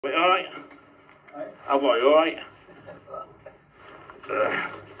All right. How about you? All right.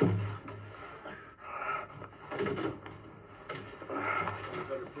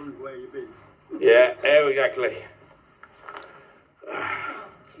 Yeah, exactly.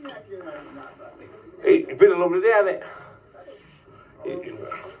 It's been a lovely day, hasn't it?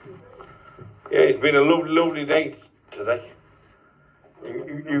 Yeah, it's been a lovely day today.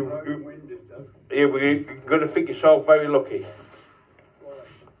 You're going to think yourself very lucky.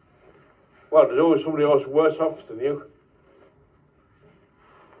 Well, there's always somebody else worse off than you.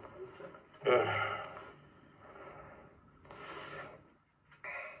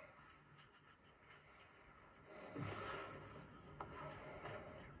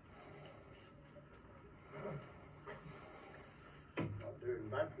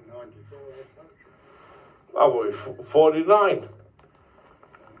 I was 49.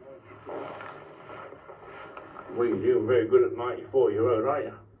 Well, you're doing very good at 94-year-old, aren't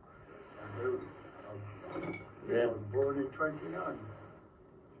you? Yeah. I was born in 29.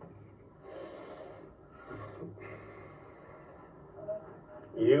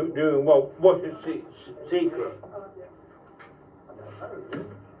 You doing well? What's your secret? I don't know.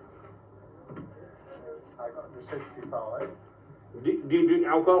 I got to 65. Do you drink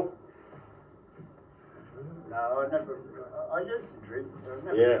alcohol? No, I never. I used to drink, but I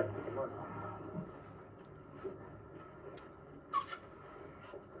never. Yeah.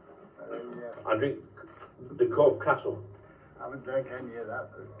 I drink the Cove Castle. I haven't drank any of that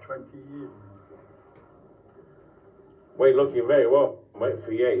for 20 years. Well, you're looking very well, mate,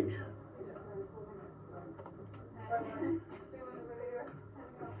 for your age.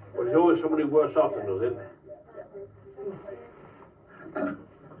 Well, there's always somebody worse off than us, isn't there?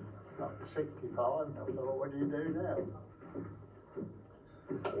 Got to 65, I thought, what do you do now?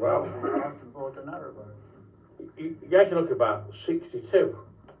 Wow. I haven't bought an arrow. You actually look about 62.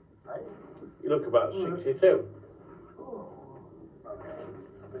 Hey? You look about 62. I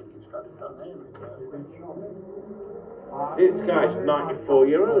think he's got it done here. This guy's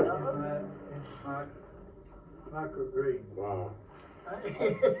 94-year-old. Michael Green. Wow.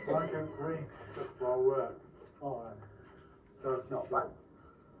 Michael Green, just for work. Oh, so it's Not bad.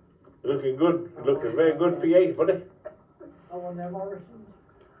 Looking good. Looking very good for your age, buddy. Oh, and they're Morrison's?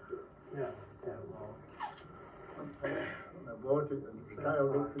 Yeah, well. I bought it and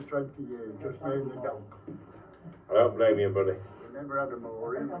sailed up for 20 years, just me and the dog. I don't blame you, buddy. We never had a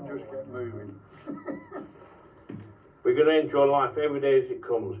mooring, we just kept moving. We're going to enjoy life every day as it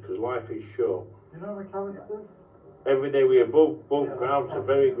comes, because life is short. You know the characters? Every day we're above ground, it's a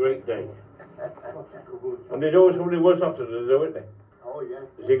very great day. And there's always somebody worse off than us, isn't there? Oh yeah.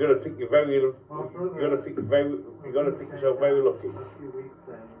 So you're going to think you're going to think yourself very lucky.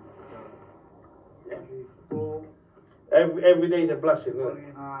 Yeah. Every day's a blessing, isn't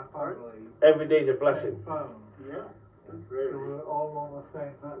it? Every day's a blessing. Yeah. So we're all on the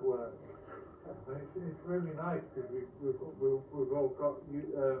same network. And it's really nice because we've all got you.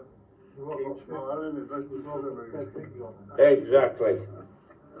 Keep smiling and rest of the things on them. Exactly.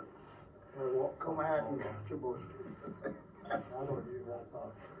 Come out and catch a bus. I don't use that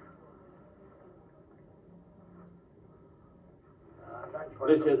side.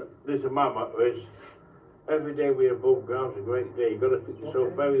 Listen, my motto is, every day we're above ground's a great day. You've got to think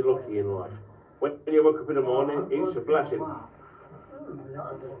yourself very lucky in life. When you wake up in the morning, it's a blessing. I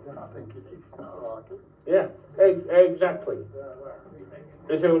think it is. I like it. Yeah, exactly.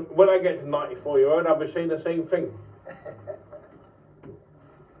 So when I get to 94-year-old, I'll be saying the same thing.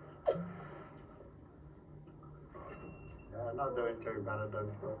 I'm not doing too bad, I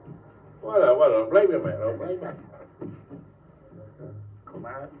don't think. Well, I don't blame you, mate. I don't blame you. Come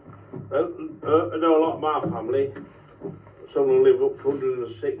out. I know a lot of my family. Some will live up to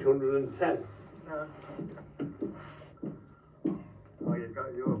 106, 110. No. Oh,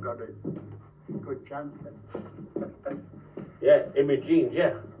 you've got a good chance then. Yeah, in my genes,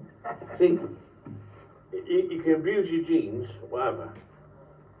 yeah. See, you can abuse your genes, whatever.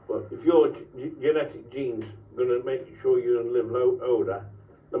 But if your genetic genes are going to make sure you're going to live older,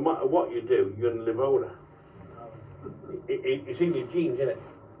 no matter what you do, you're going to live older. It's in your genes, isn't it?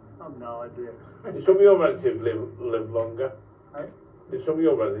 I've no idea. Did some of your relatives live longer? Hey? Did some of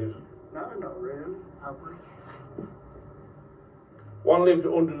your relatives? No, not really. Average. One lived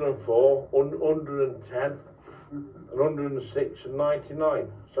at 104, 110, and 106 and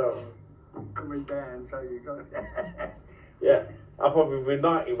 99. So coming down, so you got yeah, I'll probably be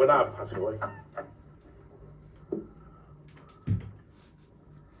 90 when I pass away.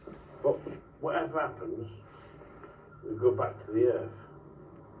 But whatever happens, we go back to the earth.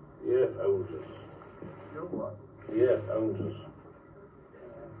 The earth owns us. You're what? The earth owns us.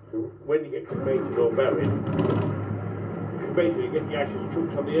 So when you get cremated or buried, basically you get the ashes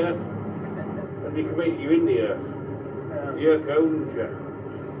chucked on the earth, and you cremate you in the earth. The earth owns you.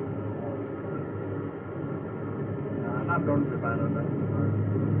 I'm not done to bad on that.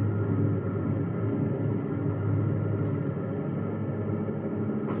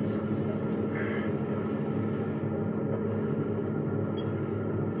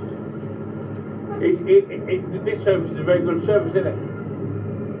 This service is a very good service, isn't it?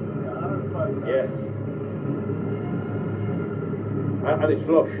 Yeah, that's quite nice. Yeah. And it's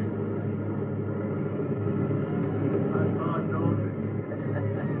lush. That's my daughter's.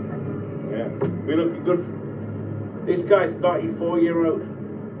 Yeah. We're looking good. This guy's 94-year-old.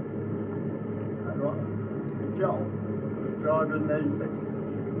 And what? The job? Driving these things.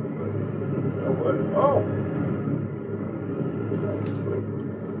 Oh.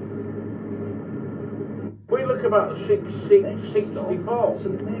 We look about 64.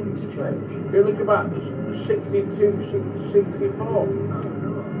 St Mary's Church. We look about 62, 64.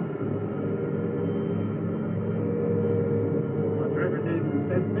 I've driven in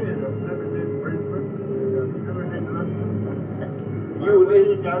Sydney, and I've driven in Brisbane, and I've driven in London. You're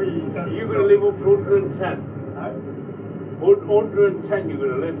You going to live up to 110. Huh? 110 you're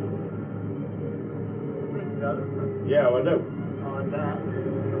going to live. Think so? Yeah, I know. Oh, that is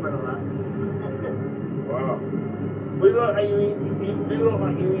something like that. Wow. We look like you look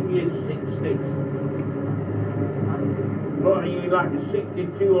like you're in your 60s. Look like you're like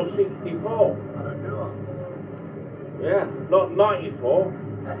 62 or 64. I don't know. Yeah, not 94.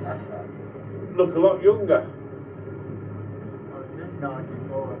 Look a lot younger. Oh, this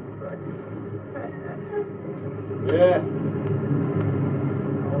 94, I'm afraid. Yeah.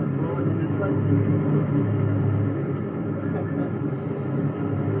 I was born in the 20s.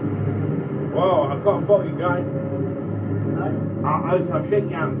 Wow, I can't fault you, guy. Right? I'll shake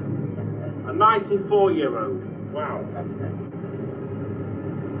your hand. A 94-year-old. Wow.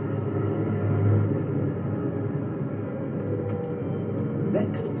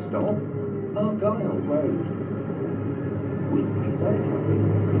 Next stop, Argyle Road. Weekly boat traffic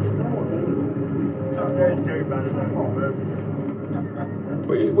is now available. It's not going too bad,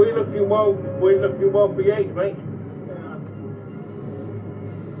 We're looking well for your age, mate.